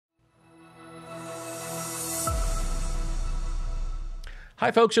Hi,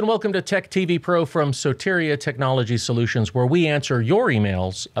 folks, and welcome to Tech TV Pro from Soteria Technology Solutions, where we answer your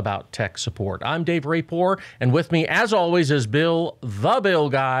emails about tech support. I'm Dave Rapor, and with me, as always, is Bill, the Bill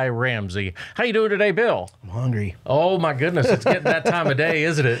Guy Ramsey. How you doing today, Bill? I'm hungry. Oh my goodness, it's getting that time of day,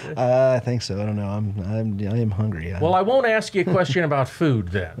 isn't it? I think so. I don't know. I am hungry. Well, I won't ask you a question about food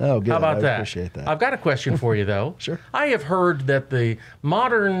then. Oh, good. How about that? I appreciate that. I've got a question for you, though. Sure. I have heard that the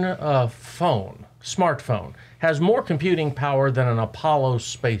modern smartphone, has more computing power than an Apollo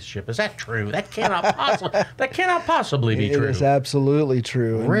spaceship. Is that true? That cannot possibly be true. It is absolutely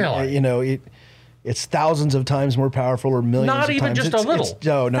true. Really? And, it's thousands of times more powerful, or millions of times. Not even just a little.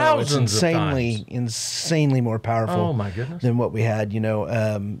 No, it's Thousands insanely more powerful. Oh my goodness. Than what we had. We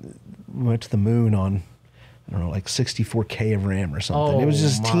went to the moon on, I don't know, like 64K of RAM or something. It was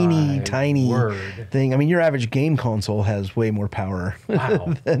just teeny tiny thing. I mean, your average game console has way more power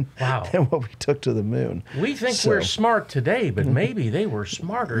than what we took to the moon. We think we're smart today, but maybe they were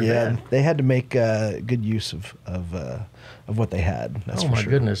smarter then. Yeah, they had to make good use of what they had. That's for sure. Oh my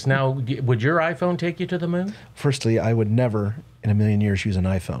goodness. Now, would your iPhone take you to the moon? Firstly, I would never in a million years use an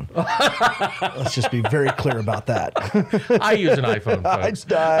iPhone. Let's just be very clear about that. I use an iPhone, folks.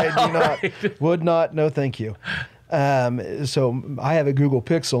 Would not, no thank you. So I have a Google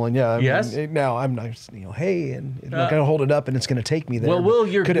Pixel, and now I'm not, hey, and I'm going to hold it up, and it's going to take me there. Well, will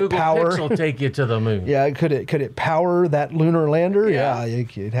your Google Pixel take you to the moon? Yeah, could it power that lunar lander? Yeah,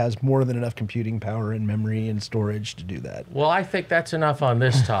 it has more than enough computing power and memory and storage to do that. Well, I think that's enough on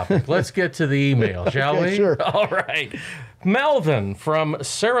this topic. Let's get to the email, shall we? Sure. All right. Melvin from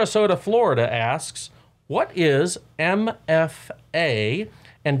Sarasota, Florida asks, what is MFA?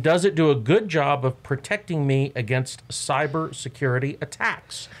 And does it do a good job of protecting me against cybersecurity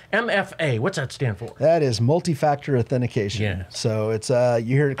attacks? MFA, what's that stand for? That is Multifactor Authentication. Yeah. So it's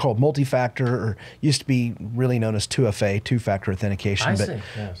you hear it called multi-factor, or used to be really known as 2FA, two-factor authentication. I see.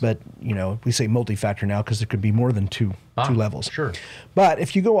 Yes. But we say multi-factor now because there could be more than two levels. Sure. But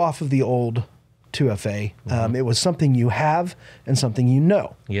if you go off of the old 2FA, it was something you have and something you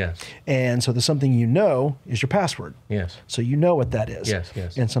know. Yes. And so the something you know is your password. Yes. So you know what that is. Yes,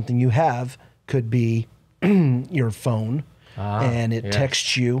 yes. And something you have could be your phone, and it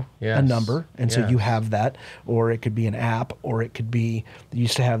texts you a number, and so you have that. Or it could be an app, or it could be, you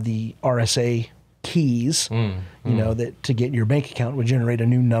used to have the RSA keys, that to get your bank account would generate a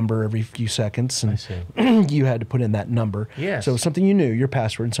new number every few seconds, and you had to put in that number. Yes. So something you knew, your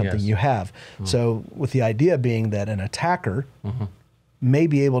password, and something you have. So with the idea being that an attacker may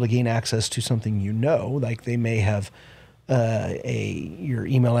be able to gain access to something like they may have your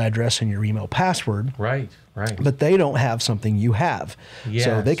email address and your email password. Right. But they don't have something you have. Yes,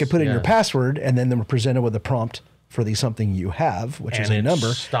 so they could put in your password, and then they were presented with a prompt for something you have, which is a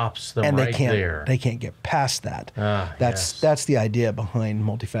number, stops them and there. They can't get past that. That's the idea behind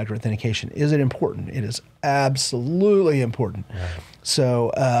multi-factor authentication. Is it important? It is absolutely important. Right.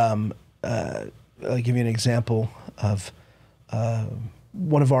 So I'll give you an example of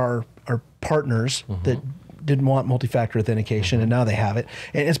one of our partners that didn't want multi-factor authentication, and now they have it.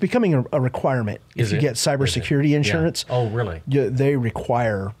 And it's becoming a requirement. If you get cybersecurity insurance, oh, really? They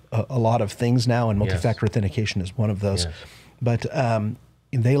require a lot of things now, and multi-factor authentication is one of those. Yes. But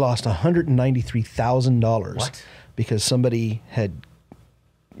they lost $193,000 because somebody had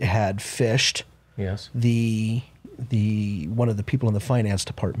phished one of the people in the finance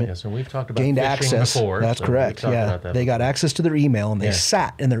department. Yes, and we've talked about gained phishing access before. That's correct. Yeah, they got access to their email, and they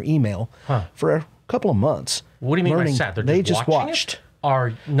sat in their email for a couple of months. What do you mean by sat? They just watched.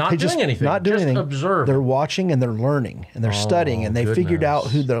 Are not doing anything. Not doing anything. Observing. They're watching, and they're learning, and they're studying, and they figured out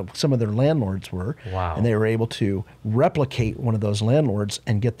who some of their landlords were. Wow. And they were able to replicate one of those landlords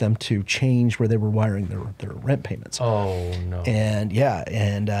and get them to change where they were wiring their rent payments. Oh, no. And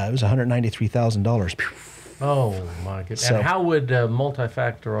it was $193,000. Oh, my goodness. And how would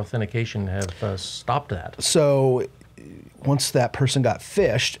multi-factor authentication have stopped that? So once that person got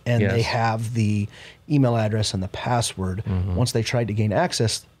phished and they have the email address and the password, once they tried to gain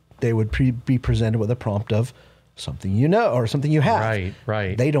access, they would be presented with a prompt of something you know or something you have.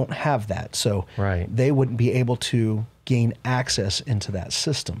 Right. They don't have that, so they wouldn't be able to gain access into that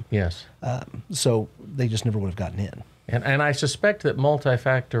system. Yes. So they just never would have gotten in. And I suspect that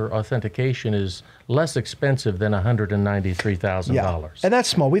multi-factor authentication is less expensive than $193,000. Yeah, and that's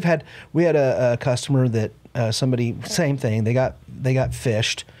small. We had a customer that somebody, same thing. They got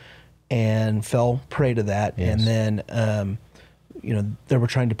phished and fell prey to that, and then they were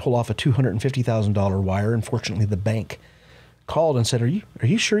trying to pull off a $250,000 wire. Unfortunately, the bank called and said, are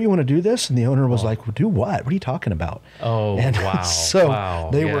you sure you want to do this? And the owner was like, well, do what? What are you talking about? Oh, and wow. So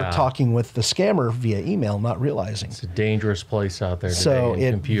they were talking with the scammer via email, not realizing. It's a dangerous place out there today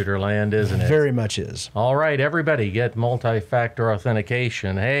in computer land, isn't it? Very much is. All right, everybody, get multi-factor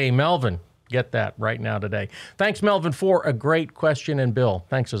authentication. Hey, Melvin, get that right now today. Thanks, Melvin, for a great question. And Bill,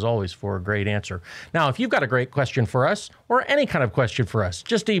 thanks as always for a great answer. Now, if you've got a great question for us or any kind of question for us,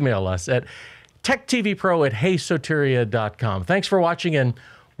 just email us at TechTVPro@heysoteria.com. Thanks for watching, and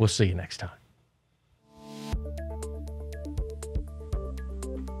we'll see you next time.